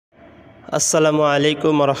আসসালামু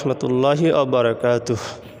আলাইকুম রহমতুল্লাহি ওয়া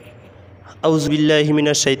আউযু বিল্লাহি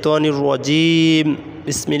মিনাশ শাইতানির রাজিম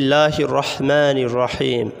বিসমিল্লাহির রহমানির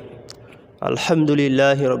রহিম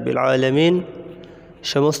আলহামদুলিল্লাহি রাব্বিল আলামিন।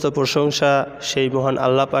 সমস্ত প্রশংসা সেই মহান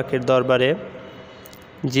আল্লাহ পাকের দরবারে,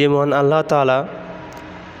 যে মহান আল্লাহ তাআলা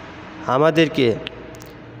আমাদেরকে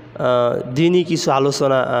দিনই কিছু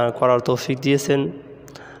আলোচনা করার তৌফিক দিয়েছেন।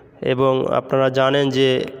 এবং আপনারা জানেন যে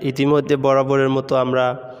ইতিমধ্যে বরাবরের মতো আমরা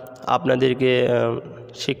আপনাদেরকে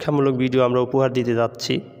শিক্ষামূলক ভিডিও আমরা উপহার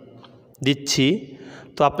দিচ্ছি।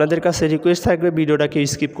 তো আপনাদের কাছে রিকোয়েস্ট থাকবে, ভিডিওটাকে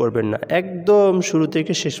স্কিপ করবেন না, একদম শুরু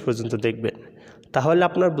থেকে শেষ পর্যন্ত দেখবেন, তাহলে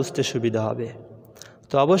আপনার বুঝতে সুবিধা হবে।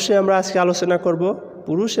 তো অবশ্যই আমরা আজকে আলোচনা করব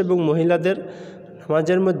পুরুষ এবং মহিলাদের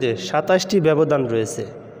নামাজের মধ্যে 27টি ব্যবধান রয়েছে,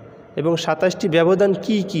 এবং 27টি ব্যবধান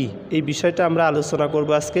কি কি এই বিষয়টা আমরা আলোচনা করব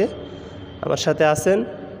আজকে। আমার সাথে আছেন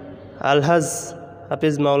আলহাজ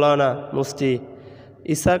হাফিজ মাওলানা মুফতি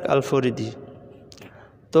ইসাক আল ফরিদি।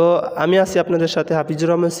 তো আমি আছি আপনাদের সাথে হাফিজুর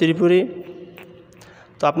রহমান সৃপুরি।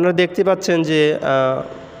 তো আপনারা দেখতে পাচ্ছেন যে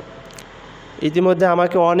ইতিমধ্যে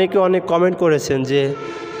আমাকে অনেক কমেন্ট করেছেন যে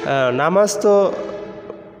নামাজ তো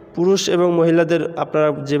পুরুষ এবং মহিলাদের, আপনারা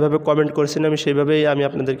যেভাবে কমেন্ট করেছেন আমি সেইভাবেই আমি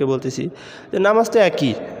আপনাদেরকে বলতেছি যে নামাজ তো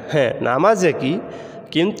একই। হ্যাঁ, নামাজ একই,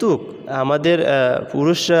 কিন্তু আমাদের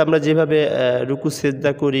পুরুষরা আমরা যেভাবে রুকু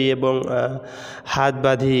সিজদা করি এবং হাত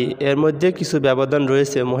বাঁধি, এর মধ্যে কিছু ব্যবধান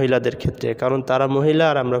রয়েছে মহিলাদের ক্ষেত্রে, কারণ তারা মহিলা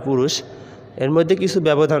আর আমরা পুরুষ, এর মধ্যে কিছু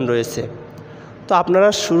ব্যবধান রয়েছে। তো আপনারা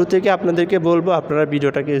শুরু থেকে আপনাদেরকে বলবো, আপনারা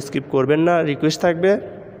ভিডিওটাকে স্কিপ করবেন না, রিকোয়েস্ট থাকবে,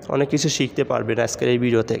 অনেক কিছু শিখতে পারবেন আজকের এই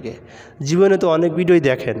ভিডিও থেকে। জীবনে তো অনেক ভিডিওই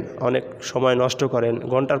দেখেন, অনেক সময় নষ্ট করেন,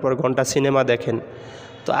 ঘন্টার পর ঘন্টা সিনেমা দেখেন,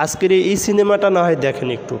 তো আজকের এই সিনেমাটা না হয় দেখেন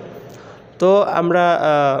একটু। তো আমরা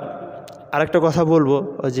আরেকটা কথা বলবো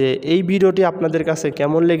যে এই ভিডিওটি আপনাদের কাছে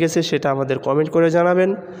কেমন লেগেছে সেটা আমাদের কমেন্ট করে জানাবেন।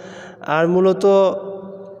 আর মূলত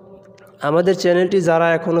আমাদের চ্যানেলটি যারা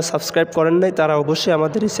এখনও সাবস্ক্রাইব করেন নাই, তারা অবশ্যই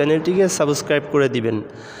আমাদের এই চ্যানেলটিকে সাবস্ক্রাইব করে দিবেন।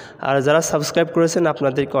 আর যারা সাবস্ক্রাইব করেছেন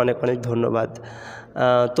আপনাদেরকে অনেক ধন্যবাদ।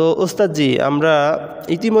 তো ওস্তাদজি,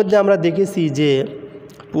 ইতিমধ্যে আমরা দেখেছি যে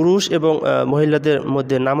পুরুষ এবং মহিলাদের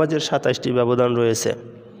মধ্যে নামাজের 27টি ব্যবধান রয়েছে।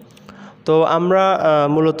 তো আমরা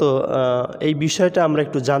মূলত এই বিষয়টা আমরা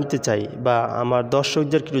একটু জানতে চাই, বা আমার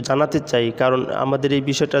দর্শকদের একটু জানাতে চাই, কারণ আমাদের এই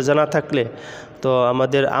বিষয়টা জানা থাকলে তো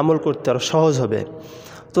আমাদের আমল করতে আরও সহজ হবে।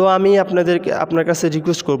 তো আমি আপনার কাছে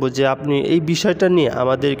রিকোয়েস্ট করব যে আপনি এই বিষয়টা নিয়ে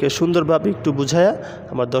আমাদেরকে সুন্দরভাবে একটু বুঝায়া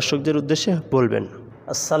আমার দর্শকদের উদ্দেশ্যে বলবেন।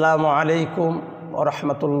 আসসালামু আলাইকুম ওয়া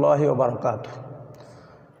রাহমাতুল্লাহি ওয়া বারাকাতুহু।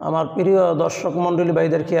 আমার প্রিয় দর্শক মণ্ডলী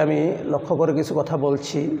ভাইদেরকে আমি লক্ষ্য করে কিছু কথা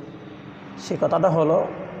বলছি। সেই কথাটা হলো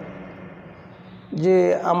যে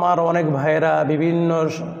আমার অনেক ভাইয়েরা বিভিন্ন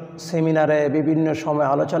সেমিনারে বিভিন্ন সময়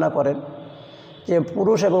আলোচনা করেন যে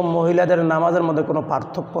পুরুষ এবং মহিলাদের নামাজের মধ্যে কোনো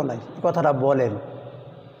পার্থক্য নাই, এই কথাটা বলেন,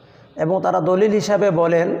 এবং তারা দলিল হিসাবে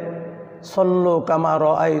বলেন সল্লু কামা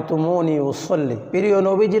রাআইতুমুনি উসল্লি। প্রিয়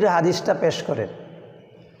নবীজির হাদিসটা পেশ করেন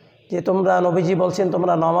যে তোমরা, নবীজি বলছেন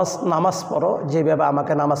তোমরা নামাজ পড়ো যেভাবে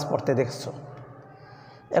আমাকে নামাজ পড়তে দেখছো।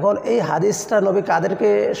 এখন এই হাদিসটা নবী কাদেরকে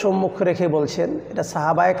সম্মুখ রেখে বলছেন? এটা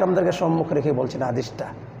সাহাবা একরামদেরকে সম্মুখ রেখে বলছেন হাদিসটা।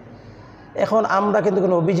 এখন আমরা কিন্তু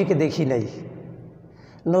নবীজিকে দেখি নাই,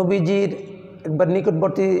 নবীজির একবার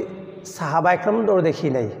নিকটবর্তী সাহাবা একরামদেরও দেখি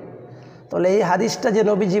নাই। তাহলে এই হাদিসটা যে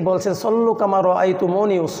নবীজি বলছেন সল্লু কামা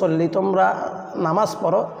রাআইতুমুনি উসল্লি, তোমরা নামাজ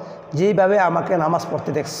পড়ো যেইভাবে আমাকে নামাজ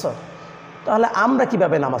পড়তে দেখছো, তাহলে আমরা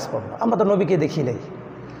কিভাবে নামাজ পড়বো? আমরা তো নবীকে দেখি নাই।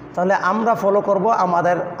 তাহলে আমরা ফলো করব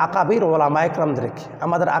আমাদের আকাবির ওলামা একরামদেরকে,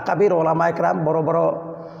 আমাদের আকাবির ওলামা একরাম, বড় বড়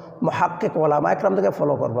মুহাক্কিক ওলামা একরামদেরকে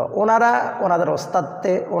ফলো করব।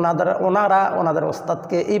 ওনাদের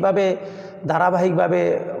ওস্তাদকে এইভাবে ধারাবাহিকভাবে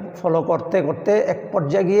ফলো করতে করতে এক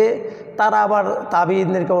পর্যায়ে গিয়ে তারা আবার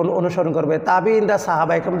তাবিঈনদেরকে অনুসরণ করবে, তাবিঈনরা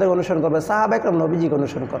সাহাবা একরামদেরকে অনুসরণ করবে, সাহাবা একরাম নবীজিকে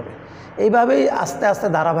অনুসরণ করবে। এইভাবেই আস্তে আস্তে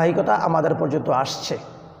ধারাবাহিকতা আমাদের পর্যন্ত আসছে।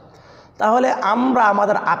 তাহলে আমরা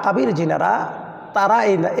আমাদের আকাবির যিনারা, তারা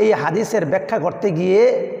এই হাদিসের ব্যাখ্যা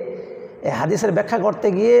করতে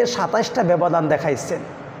গিয়ে 27টা ব্যবধান দেখাইছেন।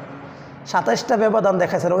 27টা ব্যবধান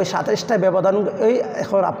দেখাইছেন। ওই 27টা ব্যবধান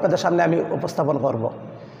এখন আপনাদের সামনে আমি উপস্থাপন করব।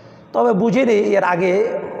 তবে বুঝিনি, এর আগে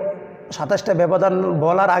 27টা ব্যবধান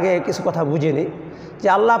বলার আগে কিছু কথা বুঝিনি যে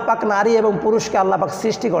আল্লাহ পাক নারী এবং পুরুষকে আল্লাহ পাক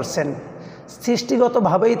সৃষ্টি করছেন,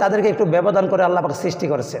 সৃষ্টিগতভাবেই তাদেরকে একটু ব্যবধান করে আল্লাহ পাক সৃষ্টি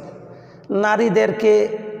করেছেন। নারীদেরকে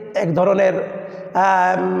এক ধরনের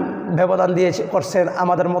ব্যবধান করছেন,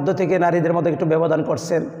 আমাদের মধ্য থেকে নারীদের মধ্যে একটু ব্যবধান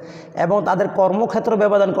করছেন, এবং তাদের কর্মক্ষেত্রে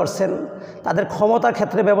ব্যবধান করছেন, তাদের ক্ষমতার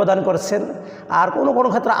ক্ষেত্রে ব্যবধান করছেন, আর কোনো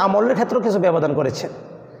ক্ষেত্রে আমলের ক্ষেত্রেও কিছু ব্যবধান করেছেন।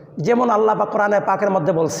 যেমন আল্লাহ পাক কোরআনে পাকের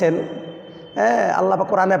মধ্যে বলছেন, আল্লাহ পাক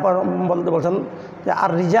কোরআনে বলছেন যে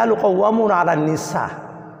আর রিজালু কাওয়ামুনা আলান নিসা,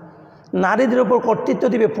 নারীদের উপর কর্তৃত্ব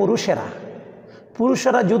দিবে পুরুষেরা।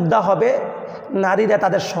 পুরুষেরা যোদ্ধা হবে, নারীরা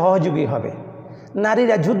তাদের সহযোগী হবে।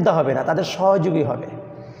 নারীরা যোদ্ধা হবে না, তাদের সহযোগী হবে।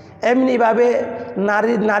 এমনিভাবে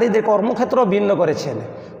নারীদের কর্মক্ষেত্র ভিন্ন করেছেন।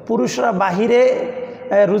 পুরুষরা বাহিরে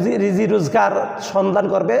রিজি রোজগার সন্ধান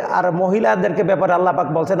করবে, আর মহিলাদেরকে ব্যাপারে আল্লাহ পাক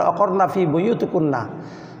বলছেন অকর্ণা ফি বুয়ুতিকুন্না,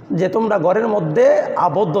 যে তোমরা ঘরের মধ্যে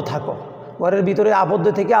আবদ্ধ থাকো। ঘরের ভিতরে আবদ্ধ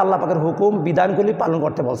থেকে আল্লাহ পাকের হুকুম বিধানগুলি পালন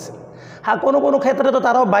করতে বলছেন। হ্যাঁ, কোনো কোনো ক্ষেত্রে তো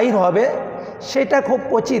তারাও বাইর হবে, সেটা খুব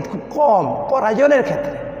উচিত, খুব কম প্রয়োজনের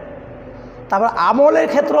ক্ষেত্রে। তারপর আমলের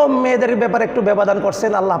ক্ষেত্রেও মেয়েদের ব্যাপারে একটু ব্যবধান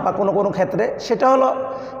করছেন আল্লাহ পাক কোনো কোনো ক্ষেত্রে। সেটা হলো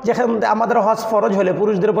যেখানে আমাদের হজ ফরজ হলে,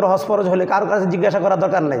 পুরুষদের উপর হজ ফরজ হলে কারোর কাছে জিজ্ঞাসা করার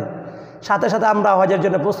দরকার নেই, সাথে সাথে আমরা হজের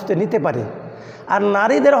জন্য প্রস্তুতি নিতে পারি। আর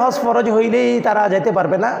নারীদের হজ ফরজ হইলেই তারা যেতে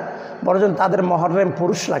পারবে না, বরং তাদের মহরম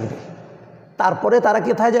পুরুষ লাগবে, তারপরে তারা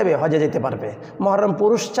কোথায় যাবে? হজে যেতে পারবে। মহরম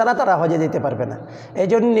পুরুষ ছাড়া তারা হজে যেতে পারবে না। এই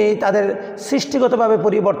জন্যেই তাদের সৃষ্টিগতভাবে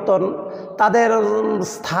পরিবর্তন, তাদের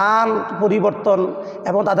স্থান পরিবর্তন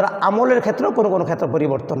এবং তাদের আমলের ক্ষেত্রেও কোনো কোনো ক্ষেত্রে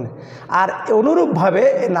পরিবর্তন। আর অনুরূপভাবে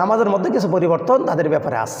নামাজের মধ্যে কিছু পরিবর্তন তাদের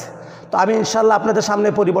ব্যাপারে আছে। তো আমি ইনশাল্লাহ আপনাদের সামনে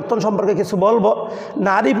পরিবর্তন সম্পর্কে কিছু বলবো।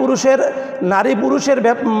 নারী পুরুষের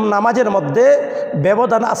নামাজের মধ্যে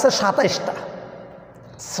ব্যবধান আছে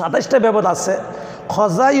 27টা ব্যবধান আছে।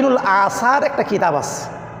 খজাইনুল আসার একটা কিতাব আছে,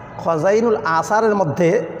 খজাইনুল আসারের মধ্যে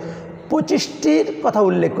 25টির কথা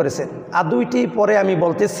উল্লেখ করেছেন, আর 2টি পরে আমি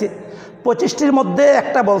বলতেছি। 25টির মধ্যে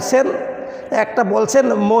একটা বলছেন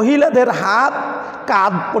মহিলাদের হাত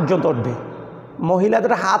কাঁধ পর্যন্ত উঠবে।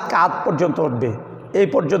 মহিলাদের হাত কাঁধ পর্যন্ত উঠবে, এই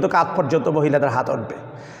পর্যন্ত কাঁধ পর্যন্ত মহিলাদের হাত উঠবে।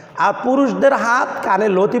 আর পুরুষদের হাত কানে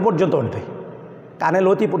লতি পর্যন্ত উঠবে, কানে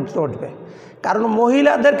লতি পর্যন্ত উঠবে। কারণ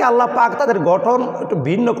মহিলাদেরকে আল্লাহ পাক তাদের গঠন একটু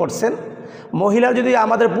ভিন্ন করছেন। মহিলা যদি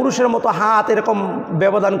আমাদের পুরুষের মতো হাত এরকম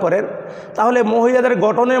ব্যবধান করেন, তাহলে মহিলাদের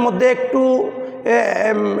গঠনের মধ্যে একটু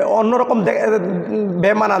অন্যরকম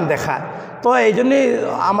বেমানান দেখায়। তো এই জন্যই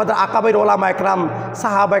আমাদের আকাবের ওলামা একরাম,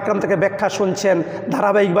 সাহাবা একরাম থেকে ব্যাখ্যা শুনছেন,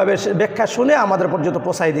 ধারাবাহিকভাবে ব্যাখ্যা শুনে আমাদের পর্যন্ত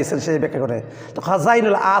পৌঁছাই দিয়েছেন সেই ব্যাখ্যা করে। তো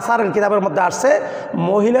খাজাইনুল আসারের কিতাবের মধ্যে আসছে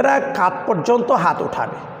মহিলারা কাঁধ পর্যন্ত হাত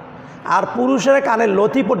উঠাবে, আর পুরুষেরা কানের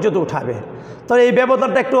লতি পর্যন্ত উঠাবে। তো এই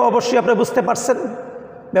ব্যবধানটা একটু অবশ্যই আপনি বুঝতে পারছেন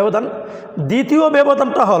ব্যবধান। দ্বিতীয়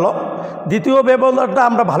ব্যবধানটা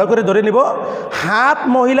আমরা ভালো করে ধরে নিব। হাত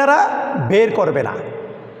মহিলারা বের করবে না,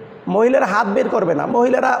 মহিলারা হাত বের করবে না।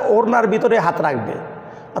 মহিলারা ওড়নার ভিতরে হাত রাখবে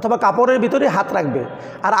অথবা কাপড়ের ভিতরে হাত রাখবে।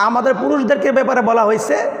 আর আমাদের পুরুষদেরকে ব্যাপারে বলা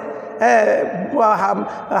হয়েছে,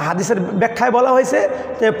 হাদিসের ব্যাখ্যায় বলা হয়েছে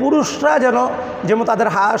যে পুরুষরা যেমন তাদের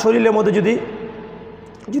শরীরের মধ্যে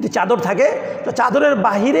যদি চাদর থাকে, তো চাদরের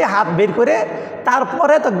বাহিরে হাত বের করে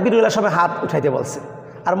তারপরে তাকবীরের সময় হাত উঠাইতে বলছে।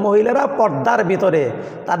 আর মহিলারা পর্দার ভিতরে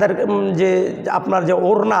তাদের যে আপনার যে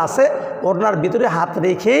ওড়না আছে, ওড়নার ভিতরে হাত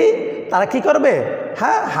রেখেই তারা কি করবে?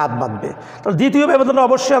 হ্যাঁ, হাত বাঁধবে। তো দ্বিতীয় ব্যবধানটা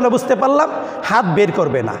অবশ্যই আমরা বুঝতে পারলাম, হাত বের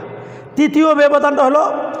করবে না। তৃতীয় ব্যবধানটা হলো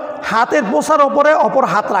হাতের পোষার ওপরে অপর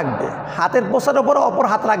হাত রাখবে। হাতের পোষার ওপরে অপর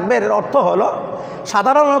হাত রাখবে, এর অর্থ হলো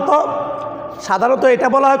সাধারণত এটা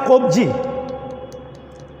বলা হয়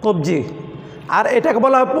কবজি, আর এটাকে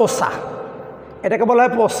বলা হয়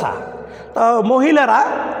পোষা। তো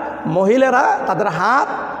মহিলারা তাদের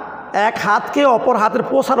এক হাতকে অপর হাতের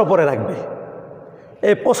পোষার ওপরে রাখবে,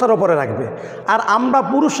 এই পোষার ওপরে রাখবে। আর আমরা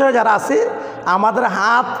পুরুষরা যারা আছি, আমাদের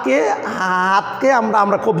হাতকে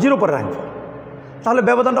আমরা কবজির উপরে রাখবো। তাহলে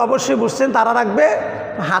ব্যবধানটা অবশ্যই বুঝছেন, তারা রাখবে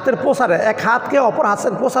হাতের পোষারে, এক হাতকে অপর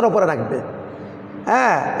হাতের পোষার ওপরে রাখবে।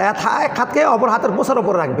 হ্যাঁ, এক হাতকে অপর হাতের পোষার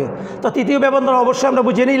ওপরে রাখবে। তো তৃতীয় ব্যবধান অবশ্যই আমরা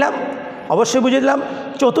বুঝে নিলাম।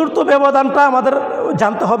 চতুর্থ ব্যবধানটা আমাদের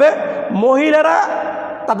জানতে হবে, মহিলারা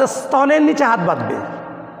তাদের স্তনের নিচে হাত বাঁধবে,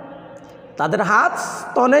 তাদের হাত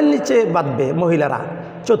স্তনের নিচে বাঁধবে মহিলারা।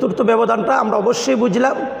 চতুর্থ ব্যবধানটা আমরা অবশ্যই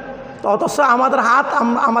বুঝলাম। তো অথচ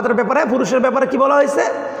আমাদের ব্যাপারে, পুরুষের ব্যাপারে কি বলা হয়েছে?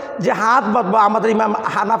 যে হাত বাঁধবো, আমাদের ইমাম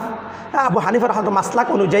আবু হানিফার রহমাতুল্লাহ মাসলাক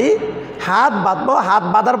অনুযায়ী হাত বাঁধবো, হাত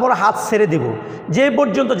বাঁধার পর হাত ছেড়ে দিব, যে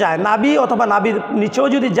পর্যন্ত যায় নাভি অথবা নাভির নিচেও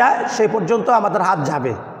যদি যায় সেই পর্যন্ত আমাদের হাত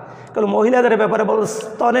যাবে। কারণ মহিলাদের ব্যাপারে বল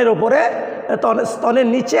স্তনের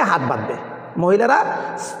নিচে হাত বাঁধবে, মহিলারা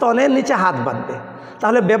স্তনের নিচে হাত বাঁধবে।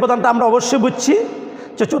 তাহলে ব্যবধানটা আমরা অবশ্যই বুঝছি,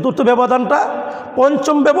 যে চতুর্থ ব্যবধানটা।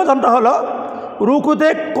 পঞ্চম ব্যবধানটা হলো রুকুতে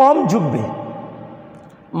কম ঝুঁকবে,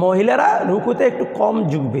 মহিলারা রুকুতে একটু কম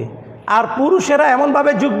ঝুঁকবে, আর পুরুষেরা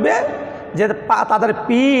এমনভাবে ঝুঁকবে যে তাদের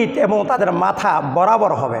পিঠ এবং তাদের মাথা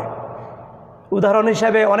বরাবর হবে। উদাহরণ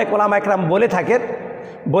হিসাবে অনেক ওলামা একরাম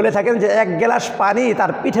বলে থাকেন যে এক গ্লাস পানি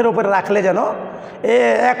তার পিঠের উপরে রাখলে যেন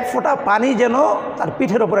এক ফোঁটা পানি যেন তার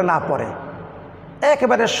পিঠের উপরে না পড়ে,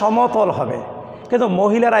 একেবারে সমতল হবে। কিন্তু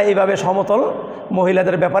মহিলারা এইভাবে সমতল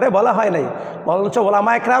মহিলাদের ব্যাপারে বলা হয় নাই, বরঞ্চ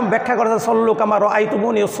ওলামা একরাম ব্যাখ্যা করেছেন সল্লু কামা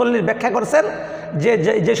রাআইতুমুনি উসাল্লির ব্যাখ্যা করেছেন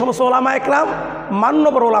যে সমস্ত ওলামা একরাম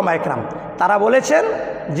মান্যবর ওলামা একরাম তারা বলেছেন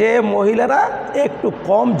যে মহিলারা একটু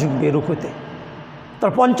কম ঝুঁকবে রুকুতে। তো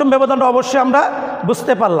পঞ্চম ব্যবধানটা অবশ্যই আমরা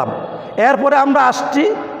বুঝতে পারলাম। এরপরে আমরা আসছি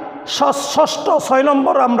ষষ্ঠ 6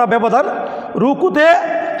 নম্বর আমরা ব্যবধান, রুকুতে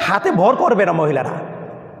হাতে ভর করবে না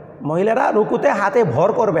মহিলারা রুকুতে হাতে ভর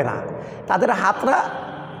করবে না, তাদের হাতরা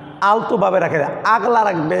আলতোভাবে রাখবে, আগলা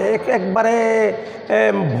রাখবে, একবারে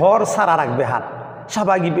ভর সারা রাখবে, হাত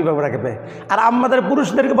স্বাভাবিকভাবে রাখবে। আর আমাদের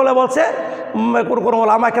পুরুষদেরকে বলছে কোনো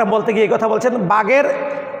ওলামা একরাম বলতে গিয়ে এই কথা বলছেন, বাঘের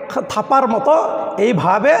থাপার মতো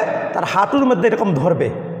এইভাবে তার হাঁটুর মধ্যে এরকম ধরবে,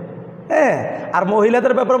 হ্যাঁ। আর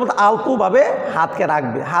মহিলাদের ব্যাপারে বলতে আলতোভাবে হাতকে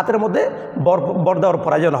রাখবে, হাতের মধ্যে বর দেওয়ার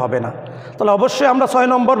প্রয়োজন হবে না। তাহলে অবশ্যই আমরা 6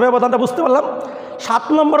 নম্বর ব্যবধানটা বুঝতে পারলাম। 7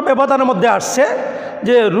 নম্বর ব্যবধানের মধ্যে আসছে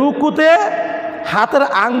যে রুকুতে হাতের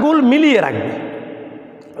আঙ্গুল মিলিয়ে রাখবে,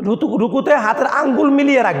 রুকুতে হাতের আঙ্গুল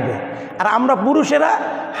মিলিয়ে রাখবে। আর আমরা পুরুষেরা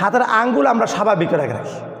হাতের আঙ্গুল আমরা স্বাভাবিক রাখি,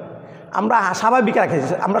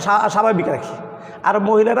 আমরা স্বাভাবিক রাখি, আর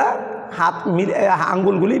মহিলারা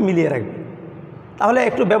আঙ্গুলগুলি মিলিয়ে রাখবে। তাহলে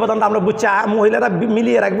একটু ব্যবধানটা আমরা বুঝছি, মহিলারা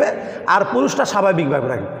মিলিয়ে রাখবে আর পুরুষটা স্বাভাবিকভাবে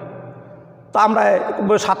রাখবে। তো আমরা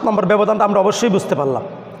 7 নম্বর ব্যবধানটা আমরা অবশ্যই বুঝতে পারলাম।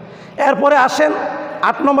 এরপরে আসেন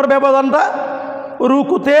 8 নম্বর ব্যবধানটা,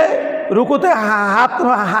 রুকুতে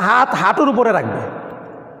হাত হাঁটুর উপরে রাখবে,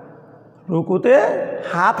 রুকুতে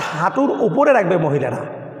হাত হাঁটুর উপরে রাখবে মহিলারা,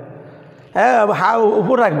 হ্যাঁ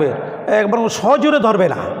উপরে রাখবে, একবার সজোরে ধরবে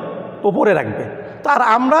না, উপরে রাখবে। তার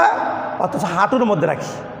আমরা অথচ হাঁটুর মধ্যে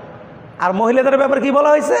রাখি। আর মহিলাদের ব্যাপারে কি বলা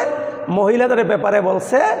হয়েছে, মহিলাদের ব্যাপারে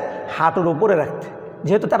বলছে হাঁটুর উপরে রাখতে,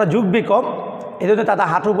 যেহেতু তারা ঝুঁকবে কম, এই জন্য তাদের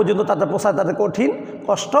হাঁটু পর্যন্ত তাদের পোষা তাদের কঠিন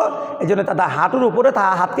কষ্ট, এই জন্য তাদের হাঁটুর উপরে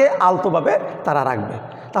তার হাতকে আলতোভাবে তারা রাখবে।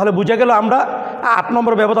 তাহলে বুঝে গেল আমরা 8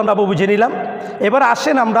 নম্বর ব্যবধানটা বুঝে নিলাম। এবার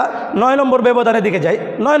আসেন আমরা 9 নম্বর ব্যবধানের দিকে যাই।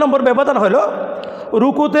 9 নম্বর ব্যবধান হলো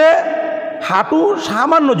রুকুতে হাঁটু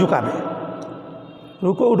সামান্য ঝুঁকাবে,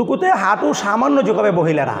 রুকুতে হাঁটু সামান্য ঝুঁকাবে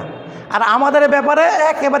মহিলারা। আর আমাদের ব্যাপারে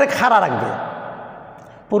একেবারে খাড়া রাখবে,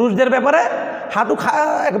 পুরুষদের ব্যাপারে হাঁটু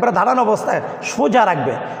একেবারে দাঁড়ানো অবস্থায় সোজা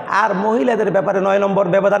রাখবে। আর মহিলাদের ব্যাপারে 9 নম্বর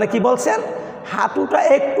ব্যবধানে কি বলছেন, হাঁটুটা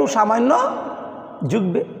একটু সামান্য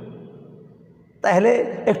ঝুঁকবে। তাহলে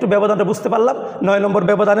একটু ব্যবধানটা বুঝতে পারলাম 9 নম্বর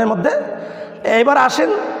ব্যবধানের মধ্যে। এবার আসেন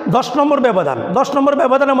 10 নম্বর ব্যবধান। 10 নম্বর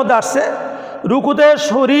ব্যবধানের মধ্যে আসছে রুকুতে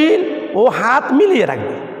শরীর ও হাত মিলিয়ে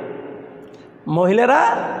রাখবে। মহিলারা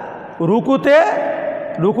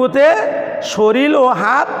রুকুতে শরীর ও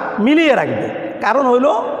হাত মিলিয়ে রাখবে, কারণ হইল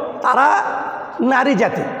তারা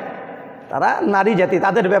নারী জাতি,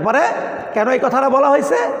 তাদের ব্যাপারে কেন এই কথাটা বলা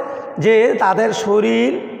হয়েছে, যে তাদের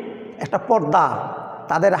শরীর একটা পর্দা,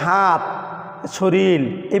 তাদের হাত শরীর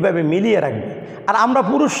এইভাবে মিলিয়ে রাখবে। আর আমরা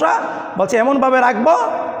পুরুষরা বলছে এমনভাবে রাখবো,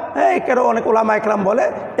 কেন অনেক ওলামা একরাম বলে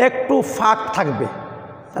একটু ফাঁক থাকবে,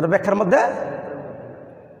 তার ব্যাখ্যার মধ্যে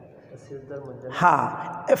হ্যাঁ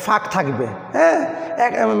ফাঁক থাকবে, হ্যাঁ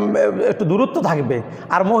একটু দূরত্ব থাকবে।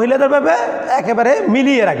 আর মহিলাদের ভাবে একেবারে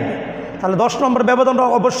মিলিয়ে রাখবে। তাহলে 10 নম্বর ব্যবধানটা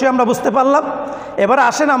অবশ্যই আমরা বুঝতে পারলাম। এবার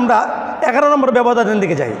আসেন আমরা 11 নম্বর ব্যবধানের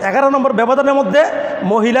দিকে যাই। 11 নম্বর ব্যবধানের মধ্যে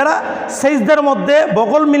মহিলারা সেজদার মধ্যে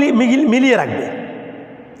বগল মিলিয়ে রাখবে,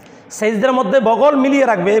 সেজদার মধ্যে বগল মিলিয়ে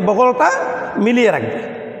রাখবে, এই বগলটা মিলিয়ে রাখবে।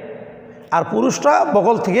 আর পুরুষরা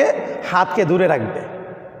বগল থেকে হাতকে দূরে রাখবে।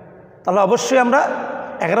 তাহলে অবশ্যই আমরা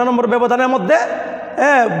 11 নম্বর ব্যবধানের মধ্যে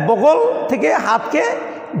বগল থেকে হাতকে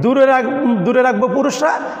দূরে রাখবো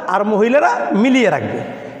পুরুষরা, আর মহিলারা মিলিয়ে রাখবে।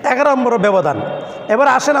 11 নম্বর ব্যবধান। এবার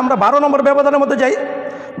আসেন আমরা 12 নম্বর ব্যবধানের মধ্যে যাই।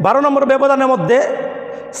 12 নম্বর ব্যবধানের মধ্যে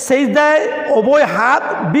সেজদায় উভয় হাত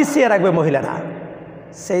বিছিয়ে রাখবে মহিলারা,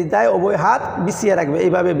 সেজদায় উভয় হাত বিছিয়ে রাখবে,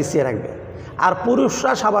 এইভাবে বিছিয়ে রাখবে। আর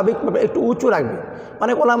পুরুষরা স্বাভাবিকভাবে একটু উঁচু রাখবে।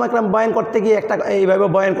 অনেক ওলামা একরাম বয়ান করতে গিয়ে এইভাবে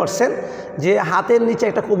বয়ান করছেন যে হাতের নিচে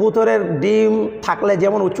একটা কবুতরের ডিম থাকলে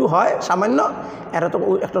যেমন উঁচু হয় সামান্য, এটা তো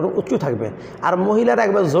একটা উঁচু থাকবে। আর মহিলারা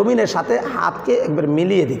একবার জমিনের সাথে হাতকে একবার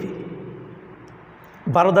মিলিয়ে দিবে।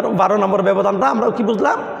 12 নম্বর ব্যবধানটা আমরা কি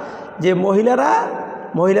বুঝলাম, যে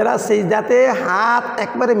মহিলারা সেজদাতে হাত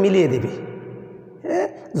একবারে মিলিয়ে দেবে,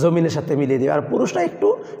 জমিনের সাথে মিলিয়ে দেবে। আর পুরুষরা একটু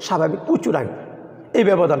স্বাভাবিক উঁচু রাখবে। এই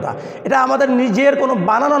ব্যবধানটা এটা আমাদের নিজের কোনো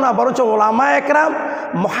বানানো না, বরঞ্চ ওলামা একরাম,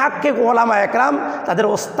 মুহাক্কিক ওলামা একরাম, তাদের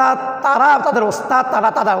ওস্তাদ তাদের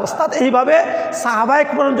ওস্তাদ এইভাবে সাহাবায়ে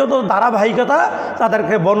পর্যন্ত ধারাবাহিকতা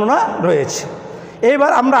তাদেরকে বর্ণনা রয়েছে।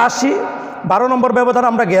 এইবার আমরা আসি 12 নম্বর ব্যবধান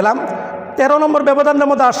আমরা গেলাম। 13 নম্বর ব্যবধানের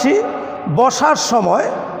মধ্যে আসি, বসার সময়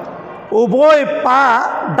উভয় পা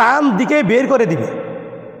ডান দিকে বের করে দিবে।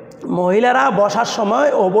 মহিলারা বসার সময়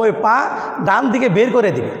উভয় পা ডান দিকে বের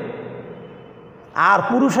করে দিবে। আর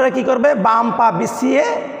পুরুষেরা কি করবে, বাম পা বিছিয়ে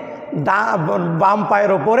বাম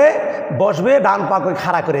পায়ের ওপরে বসবে, ডান পাকে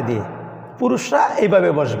খাড়া করে দিয়ে। পুরুষরা এইভাবে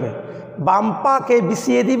বসবে, বাম পাকে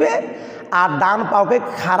বিছিয়ে দিবে আর ডান পাকে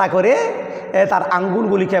খাড়া করে তার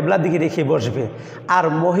আঙ্গুলগুলি কেবলার দিকে রেখে বসবে। আর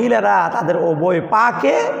মহিলারা তাদের উভয়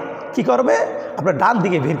পাকে কি করবে, আপনার ডান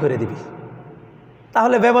দিকে ভিড় করে দিবে।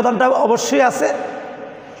 তাহলে ব্যবধানটা অবশ্যই আছে।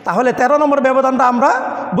 তাহলে 13 নম্বর ব্যবধানটা আমরা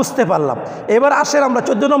বুঝতে পারলাম। এবার আসেন আমরা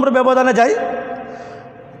 14 নম্বর ব্যবধানে যাই।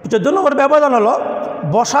 14 নম্বর ব্যবধান হলো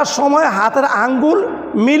বসার সময় হাতের আঙ্গুল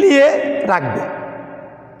মিলিয়ে রাখবে।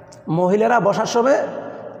 মহিলারা বসার সময়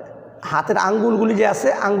হাতের আঙ্গুলগুলি যে আছে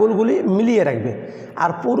আঙ্গুলগুলি মিলিয়ে রাখবে,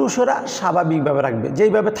 আর পুরুষেরা স্বাভাবিকভাবে রাখবে,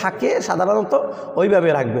 যেইভাবে থাকে সাধারণত ওইভাবে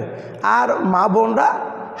রাখবে। আর মা বোনরা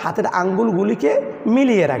হাতের আঙ্গুলগুলিকে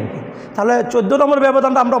মিলিয়ে রাখবে। তাহলে 14 নম্বর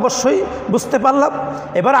ব্যবধানটা আমরা অবশ্যই বুঝতে পারলাম।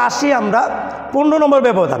 এবার আসি আমরা 15 নম্বর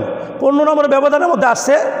ব্যবধান। 15 নম্বর ব্যবধানের মধ্যে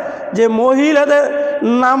আসছে যে মহিলাদের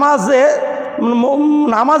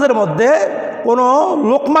নামাজের মধ্যে কোনো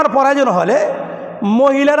লোকমার প্রয়োজন হলে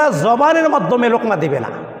মহিলারা জবানের মাধ্যমে লোকমা দিবে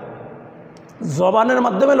না, জবানের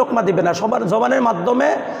মাধ্যমে লোকমা দিবে না, জবানের মাধ্যমে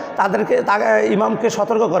ইমামকে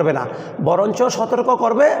সতর্ক করবে না, বরঞ্চ সতর্ক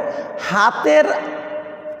করবে হাতের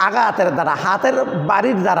আঘাতের দ্বারা, হাতের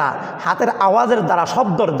বাড়ির দ্বারা, হাতের আওয়াজের দ্বারা,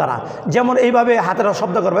 শব্দর দ্বারা। যেমন এইভাবে হাতের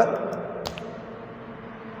শব্দ করবে,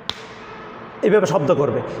 এইভাবে শব্দ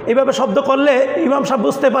করবে। এইভাবে শব্দ করলে ইমাম সাহেব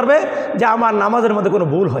বুঝতে পারবে যে আমার নামাজের মধ্যে কোনো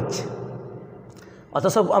ভুল হচ্ছে।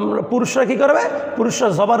 অথচ আমরা পুরুষরা কী করবে, পুরুষরা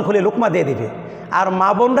জবান খুলে লোকমা দিয়ে দিবে। আর মা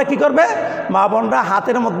বোনরা কী করবে, মা বোনরা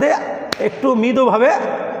হাতের মধ্যে একটু মৃদুভাবে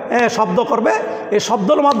শব্দ করবে। এই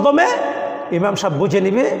শব্দের মাধ্যমে ইমাম সাহেব বুঝে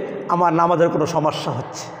নিবে আমার নামাজের কোনো সমস্যা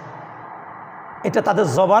হচ্ছে। এটা তাদের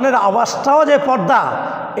জবানের আওয়াজটাও যে পর্দা,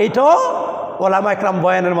 এইটাও ওলামা একরাম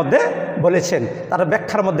বয়ানের মধ্যে বলেছেন, তারা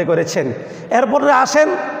ব্যাখ্যার মধ্যে করেছেন। এরপরে আসেন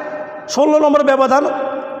 16 নম্বর ব্যবধান,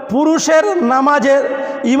 পুরুষের নামাজের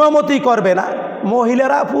ইমামতি করবে না।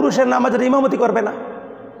 মহিলারা পুরুষের নামাজের ইমামতি করবে না,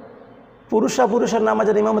 পুরুষরা পুরুষের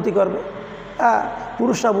নামাজের ইমামতি করবে,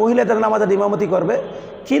 পুরুষরা মহিলাদের নামাজের ইমামতি করবে,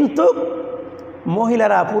 কিন্তু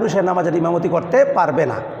মহিলারা পুরুষের নামাজের ইমামতি করতে পারবে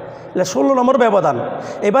না। 16 নম্বর ব্যবধান।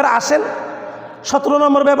 এবার আসেন 17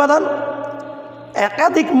 নম্বর ব্যবধান,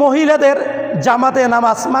 একাধিক মহিলাদের জামাতে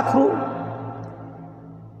নামাজ মাকরু।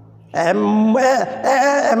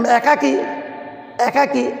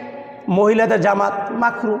 একাকি মহিলাদের জামাত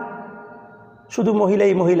মাকরু, শুধু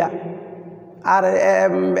মহিলাই মহিলা, আর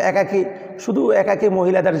শুধু একাকি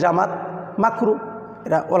মহিলাদের জামাত মাকরু।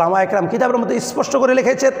 এটা ওলামা একরাম কিতাবের মধ্যে স্পষ্ট করে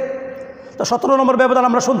লিখেছেন। তো 17 নম্বর ব্যবধান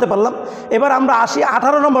আমরা শুনতে পারলাম। এবার আমরা আসি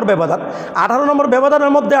 18 নম্বর ব্যবধান। 18 নম্বর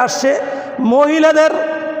ব্যবধানের মধ্যে আসছে মহিলাদের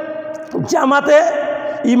জামাতে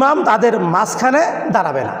ইমাম তাদের মাঝখানে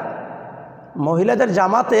দাঁড়াবে না। মহিলাদের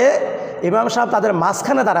জামাতে ইমাম সাহেব তাদের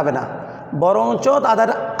মাঝখানে দাঁড়াবে না, বরঞ্চ তাদের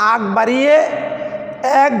আগ বাড়িয়ে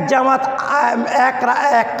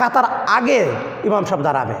এক কাতার আগে ইমাম সাহেব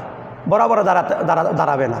দাঁড়াবে, বরাবর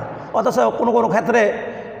দাঁড়াবে না। অথচ কোনো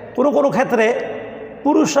কোনো ক্ষেত্রে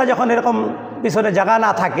পুরুষরা যখন এরকম পিছনে জায়গা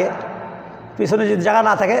না থাকে, পিছনে যদি জায়গা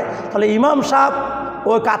না থাকে, তাহলে ইমাম সাহেব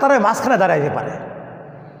ওই কাতারের মাঝখানে দাঁড়াইতে পারে,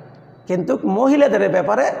 কিন্তু মহিলাদের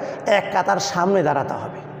ব্যাপারে এক কাতার সামনে দাঁড়াতে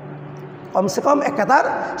হবে, কমসে কম এক কাতার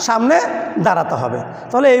সামনে দাঁড়াতে হবে।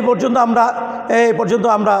 তাহলে এই পর্যন্ত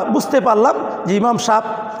আমরা বুঝতে পারলাম যে ইমাম সাহেব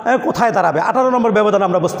কোথায় দাঁড়াবে। 18 নম্বর ব্যবধান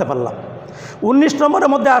আমরা বুঝতে পারলাম। 19 নম্বরের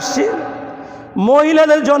মধ্যে আসছি,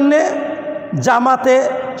 মহিলাদের জন্যে জামাতে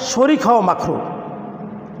শরীক হওয়া মাকরু।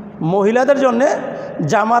 মহিলাদের জন্যে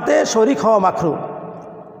জামাতে শরীক হওয়া মাকরু।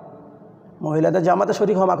 মহিলাদের জামাতে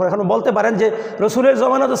শরীক হওয়া মাকরু। এখন বলতে পারেন যে রসুলের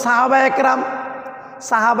জমানা তো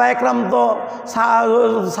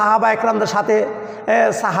সাহাবা একরামদের সাথে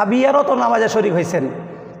সাহাবিয়ারও তো নামাজে শরীক হয়েছেন,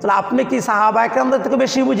 তাহলে আপনি কি সাহাবা একরামদের থেকে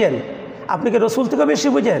বেশি বুঝেন? আপনি কি রসুল থেকে বেশি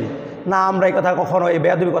বুঝেন? না, আমরা এই কথা কখনো, এই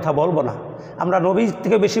বেয়াদবি কথা বলবো না। আমরা নবী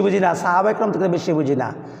থেকে বেশি বুঝি না, সাহাবা একরাম থেকে বেশি বুঝি না।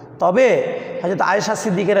 তবে হযরত আয়েশা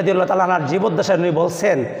সিদ্দিকা রাদিয়াল্লাহু তাআলা আনহার জীবদ্দশায় উনি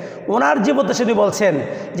বলছেন, ওনার জীবদ্দশায় উনি বলছেন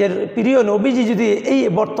যে প্রিয় নবীজি যদি এই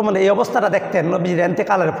বর্তমানে এই অবস্থাটা দেখতেন, নবীজির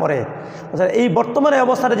ইন্তেকালের পরে, এই বর্তমানে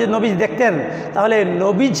অবস্থাটা যদি নবীজি দেখতেন, তাহলে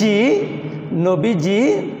নবীজি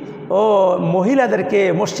ও মহিলাদেরকে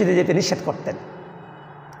মসজিদে যেতে নিষেধ করতেন।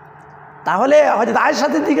 তাহলে হযরত আয়েশা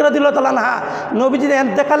সিদ্দিকা রাদিয়াল্লাহু তাআলা আনহা নবীজির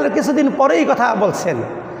ইন্তেকালের কিছুদিন পরেই কথা বলছেন।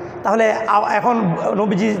 তাহলে এখন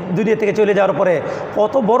নবীজি দুনিয়া থেকে চলে যাওয়ার পরে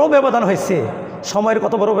কত বড় ব্যবধান হয়েছে, সময়ের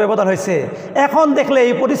কত বড় ব্যবধান হয়েছে। এখন দেখলে,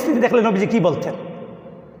 এই পরিস্থিতি দেখলে নবীজি কি বলতেন?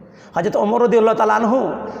 হযরত ওমর রাদিয়াল্লাহু তাআলা আনহু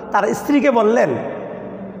তার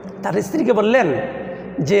স্ত্রীকে বললেন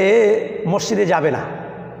যে মসজিদে যাবে না।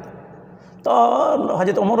 তো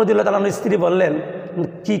হযরত ওমর রাদিয়াল্লাহু তাআলা আনহুর স্ত্রী বললেন,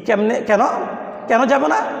 কি কেন যাবে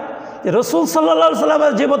না? যে রসুল সাল্লাল্লাহু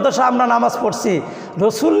সাল্লামের জীবদ্দশা আমরা নামাজ পড়ছি,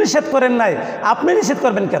 রসুল নিষেধ করেন নাই, আপনি নিষেধ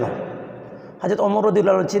করবেন কেন? হযরত ওমর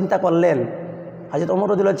রাদিয়াল্লাহু আনহু চিন্তা করলেন, হযরত ওমর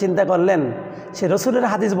রাদিয়াল্লাহু আনহু চিন্তা করলেন সে রসুলের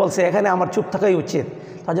হাদিস বলছে, এখানে আমার চুপ থাকাই উচিত।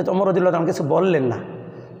 হযরত ওমর রাদিয়াল্লাহু আনহু কিছু বললেন না।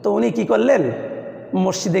 তো উনি কি করলেন,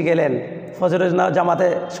 মসজিদে গেলেন, ফজরের জামাতে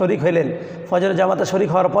শরিক হইলেন। ফজরের জামাতে শরিক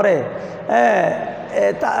হওয়ার পরে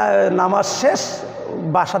নামাজ শেষ,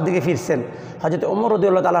 বাসার দিকে ফিরছেন। হযরত ওমর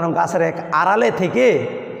রাদিয়াল্লাহু তাআলা আনহু গাছের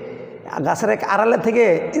এক আড়ালে থেকে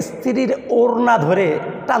স্ত্রীর ওড়না ধরে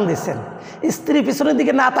টান দিচ্ছেন। স্ত্রী পিছনের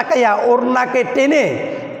দিকে না তাকাইয়া ওড়নাকে টেনে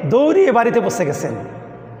দৌড়িয়ে বাড়িতে বসে গেছেন।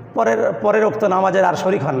 পরের ওক্ত নামাজের আর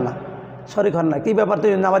শরিক হন না। কী ব্যাপার,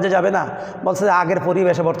 তুমি নামাজে যাবে না? বলছে যে আগের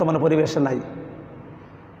পরিবেশে বর্তমানে পরিবেশে নাই।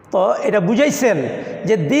 তো এটা বুঝাইছেন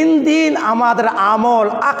যে দিন দিন আমাদের আমল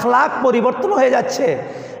আখলাক পরিবর্তন হয়ে যাচ্ছে।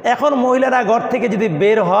 এখন মহিলারা ঘর থেকে যদি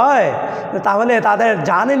বের হয় তাহলে তাদের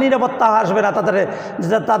জানে নিরাপত্তা আসবে না,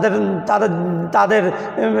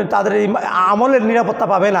 তাদের আমলের নিরাপত্তা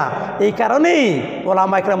পাবে না। এই কারণেই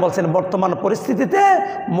ওলামা ইকরাম বলছেন বর্তমান পরিস্থিতিতে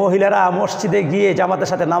মহিলারা মসজিদে গিয়ে জামাতের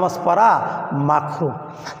সাথে নামাজ পড়া মাকরুহ।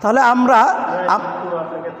 তাহলে আমরা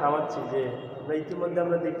আপনাকে থামাচ্ছি যে ইতিমধ্যে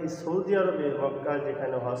আমরা দেখি সৌদি আরবে মক্কা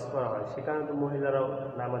যেখানে হজ করা হয় সেখানে তো মহিলারাও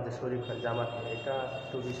নামাজে শরীক হয় জামাতে, এটা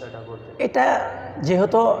একটু বিষয়টা বলতে। এটা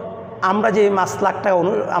যেহেতু আমরা যে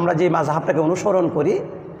আমরা যে মাযহাবটাকে অনুসরণ করি,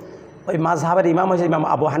 ওই মাযহাবের ইমাম হচ্ছে ইমাম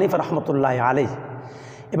আবু হানিফা রহমতুল্লাহ আলাইহি।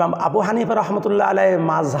 ইমাম আবু হানিফা রহমতুল্লাহ আলাইহি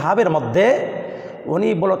মাযহাবের মধ্যে উনি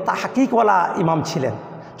বলো তাহকিকওয়ালা ইমাম ছিলেন,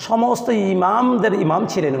 সমস্ত ইমামদের ইমাম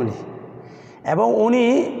ছিলেন উনি, এবং উনি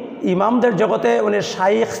ইমামদের জগতে উনি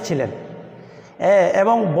শাইখ ছিলেন,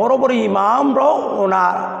 এবং বড় বড় ইমামরাও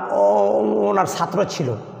ওনার ছাত্র ছিল।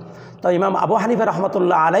 তো ইমাম আবু হানিফা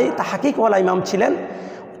রহমতুল্লাহ আলাইহি তাহকিকওয়ালা ইমাম ছিলেন।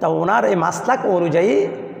 তা ওনার এই মাসলাক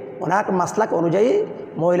অনুযায়ী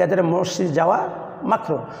মহিলাদের মসজিদ যাওয়া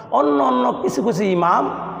মাকরুহ। অন্য কিছু ইমাম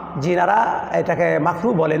যিনারা এটাকে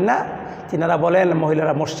মাকরুহ বলেন না, তিনারা বলেন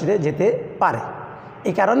মহিলারা মসজিদে যেতে পারে।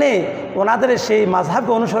 এই কারণে ওনাদের সেই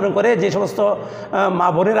মাযহাবকে অনুসরণ করে যে সমস্ত মা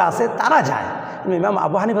বোনেরা আছে তারা যায়। ইমাম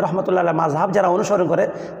আবু হানিফা রহমতুল্লাহ মাযহাব যারা অনুসরণ করে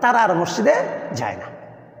তারা আর মসজিদে যায় না।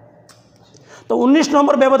 তো 19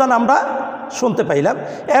 নম্বর ব্যবধান আমরা শুনতে পাইলাম।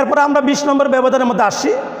 এরপরে আমরা 20 নম্বর ব্যবধানের মধ্যে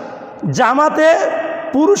আসছি। জামাতে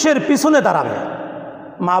পুরুষের পিছনে দাঁড়াবে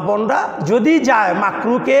মা বোনরা যদি যায়,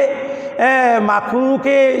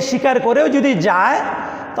 মাকরুহকে স্বীকার করেও যদি যায়,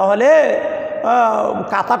 তাহলে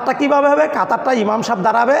কাতারটা কীভাবে হবে? কাতারটা ইমাম সাহেব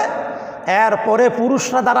দাঁড়াবে, এরপরে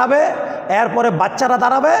পুরুষরা দাঁড়াবে, এরপরে বাচ্চারা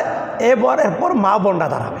দাঁড়াবে, এরপর মা বোনরা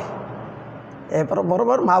দাঁড়াবে,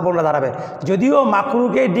 বরাবর মা বোনরা দাঁড়াবে। যদিও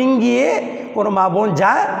মাকরুহকে ডিঙ্গিয়ে কোনো মা বোন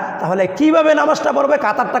যায়, তাহলে কিভাবে নামাজটা পড়বে,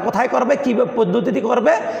 কাতারটা কোথায় করবে, কীভাবে পদ্ধতিতে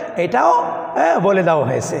করবে, এটাও বলে দেওয়া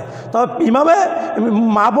হয়েছে। তবে ইমামে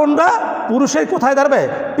মা বোনরা পুরুষের কোথায় দাঁড়াবে?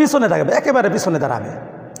 পিছনে দাঁড়াবে, একেবারে পিছনে দাঁড়াবে।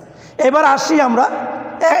 এবার আসি আমরা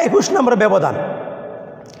 21 নম্বর ব্যবধান।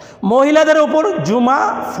 মহিলাদের উপর জুমা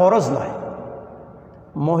ফরজ নয়,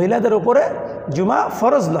 মহিলাদের উপরে জুমা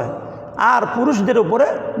ফরজ নয়, আর পুরুষদের উপরে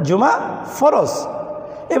জুমা ফরজ।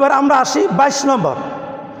 এবার আমরা আসি 22 নম্বর।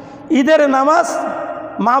 ঈদের নামাজ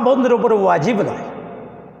মা বোনদের উপরে ওয়াজিব নয়,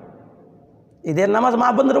 ঈদের নামাজ মা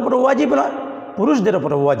বোনদের উপরে ওয়াজিব নয়, পুরুষদের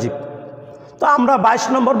উপরে ওয়াজিব। তো আমরা 22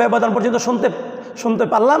 নম্বর ব্যবধান পর্যন্ত শুনতে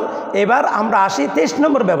পারলাম। এবার আমরা আসি 23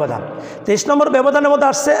 নম্বর ব্যবধান। 23 নম্বর ব্যবধানের মধ্যে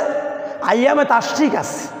আসছে আইয়ামে তাশরিক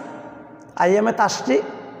আছে। আইয়ামে তাশরিক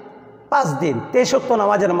 5 দিন। 23 ওয়াক্ত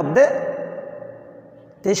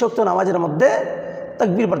নামাজের মধ্যে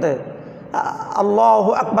তাকবীর পড়তে আল্লাহু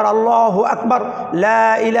আকবার লা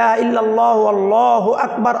ইলাহা ইল্লাল্লাহ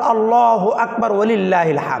আল্লাহু আকবার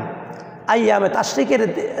ওয়ালিল্লাহিল হামদ। আইয়ামে তাশরিকের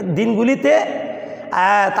দিনগুলিতে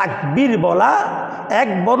তাকবীর বলা এক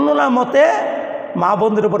বর্ণনা মতে মা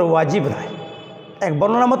বোনদের উপরে ওয়াজিব নয়, এক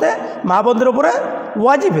বর্ণনা মতে মা বোনদের উপরে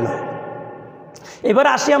ওয়াজিব নয়। এবার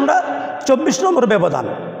আসি আমরা 24 নম্বর ব্যবধান।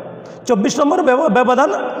 24 নম্বর ব্যবধান,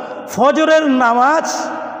 ফজরের নামাজ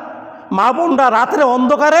মা বোনরা রাতের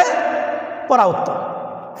অন্ধকারে পড়া উত্তম।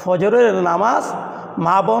 ফজরের নামাজ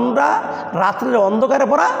মা বোনরা রাত্রের অন্ধকারে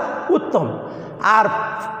পড়া উত্তম। আর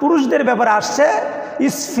পুরুষদের ব্যাপারে আসছে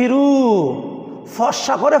ইসফিরু,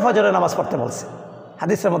 ফর্সা করে ফজরের নামাজ পড়তে বলছে।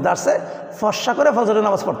 হাদিসের মধ্যে আসছে ফর্সা করে ফজরের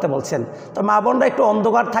নামাজ পড়তে বলছেন। তো মা বোনরা একটু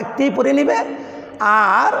অন্ধকার থাকতেই পড়ে নিবে,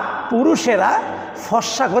 আর পুরুষেরা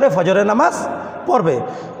ফর্সা করে ফজরের নামাজ পড়বে।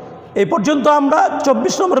 এই পর্যন্ত আমরা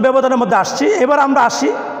 24 নম্বর ব্যবধানের মধ্যে আসছি। এবার আমরা আসি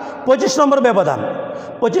 25 নম্বর ব্যবধান।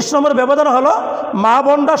 25 নম্বর ব্যবধান হলো মা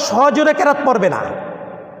বোনরা সহজরে কেরাত পড়বে না।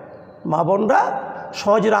 মা বোনরা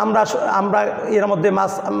সহজরে, আমরা এর মধ্যে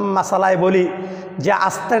মাসালায় বলি যে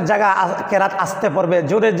আস্তের জায়গা কেরাত আস্তে পড়বে,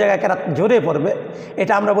 জোরের জায়গায় কেরাত জোরে পড়বে,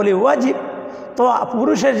 এটা আমরা বলি ওয়াজিব। তো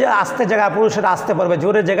পুরুষের যে আস্তে জায়গা পুরুষের আস্তে পড়বে,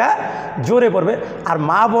 জোরের জায়গা জোরে পড়বে। আর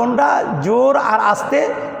মা বোনরা জোর আর আস্তে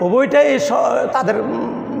উভয়টাই তাদের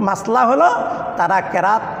মাসলা হলো তারা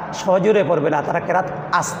কেরাত সজোরে পড়বে না, তারা কেরাত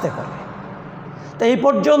আস্তে পড়বে। তো এই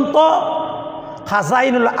পর্যন্ত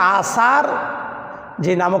খাজাইনুল আসার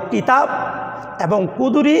যে নামক কিতাব এবং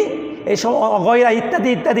কুদুরি এই সব গয়রা ইত্যাদি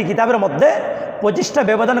ইত্যাদি কিতাবের মধ্যে 25টা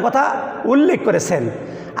ব্যবধানের কথা উল্লেখ করেছেন।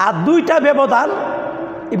 আর 2টা ব্যবধান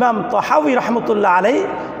ইমাম তহাউই রহমতুল্লাহ আলাই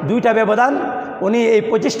 2টা ব্যবধান উনি এই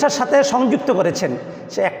 25টার সাথে সংযুক্ত করেছেন।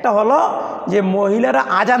 সে একটা হলো যে মহিলারা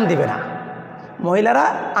আজান দিবে না, মহিলারা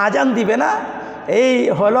আজান দিবে না, এই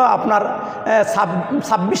হলো আপনার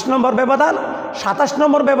 26 নম্বর ব্যবধান। 27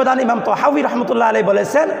 নম্বর ব্যবধান ইমাম তহাউই রহমতুল্লাহ আলাই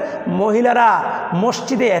বলেছেন মহিলারা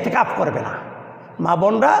মসজিদে এতেকাফ করবে না, মা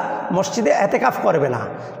বোনরা মসজিদে এতেকাফ করবে না।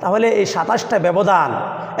 তাহলে এই 27টা ব্যবধান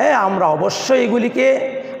আমরা অবশ্যই এগুলিকে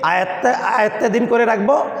আয়ত্তাধীন করে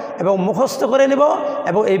রাখবো এবং মুখস্থ করে নেব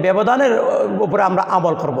এবং এই ব্যবধানের উপরে আমরা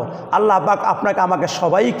আমল করব। আল্লাহ পাক আপনাকে আমাকে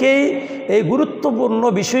সবাইকেই এই গুরুত্বপূর্ণ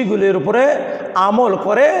বিষয়গুলির উপরে আমল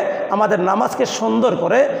করে আমাদের নামাজকে সুন্দর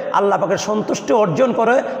করে আল্লাহ পাকের সন্তুষ্টি অর্জন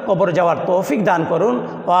করে কবরে যাওয়ার তৌফিক দান করুন।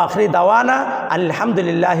 ওয়া আখিরি দাওয়ানা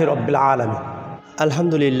আলহামদুলিল্লাহি রাব্বিল আলামিন।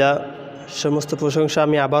 আলহামদুলিল্লাহ, সমস্ত প্রশংসা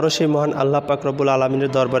আমি আবারও সেই মহান আল্লাহ পাক রব্বুল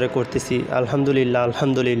আলমিনের দরবারে করতেছি। আলহামদুলিল্লাহ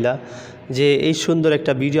আলহামদুলিল্লাহ যে এই সুন্দর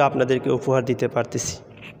একটা ভিডিও আপনাদেরকে উপহার দিতে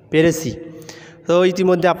পেরেছি। তো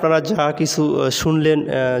ইতিমধ্যে আপনারা যা কিছু শুনলেন,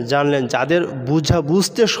 জানলেন, যাদের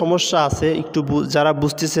বুঝতে সমস্যা আছে, একটু যারা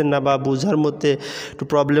বুঝতেছেন না বা বোঝার মধ্যে একটু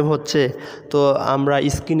প্রবলেম হচ্ছে, তো আমরা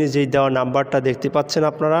স্ক্রিনে যেই দেওয়া নাম্বারটা দেখতে পাচ্ছেন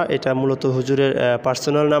আপনারা, এটা মূলত হুজুরের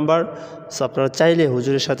পার্সোনাল নাম্বার। সো আপনারা চাইলে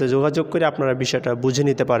হুজুরের সাথে যোগাযোগ করে আপনারা বিষয়টা বুঝে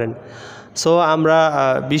নিতে পারেন। সো আমরা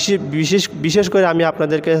বিশেষ করে আমি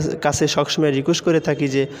আপনাদের কাছে সবসময় রিকোয়েস্ট করে থাকি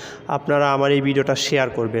যে আপনারা আমার এই ভিডিওটা শেয়ার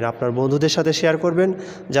করবেন, আপনার বন্ধুদের সাথে শেয়ার করবেন,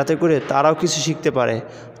 যাতে করে তারাও কিছু শিখতে পারে।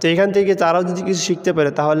 তো এখান থেকে তারাও যদি কিছু শিখতে পারে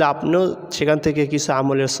তাহলে আপনিও সেখান থেকে কিছু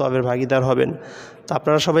আমলের সওয়াবের ভাগিদার হবেন। তো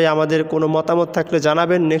আপনারা সবাই আমাদের কোনো মতামত থাকলে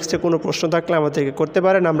জানাবেন, নেক্সটে কোনো প্রশ্ন থাকলে আমাদেরকে করতে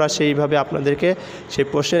পারেন, আমরা সেইভাবে আপনাদেরকে সেই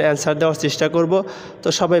প্রশ্নের অ্যান্সার দেওয়ার চেষ্টা করব। তো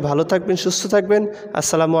সবাই ভালো থাকবেন, সুস্থ থাকবেন।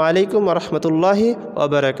 আসসালামু আলাইকুম ওয়া রাহমাতুল্লাহি ওয়া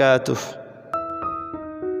বারাকাতুহু।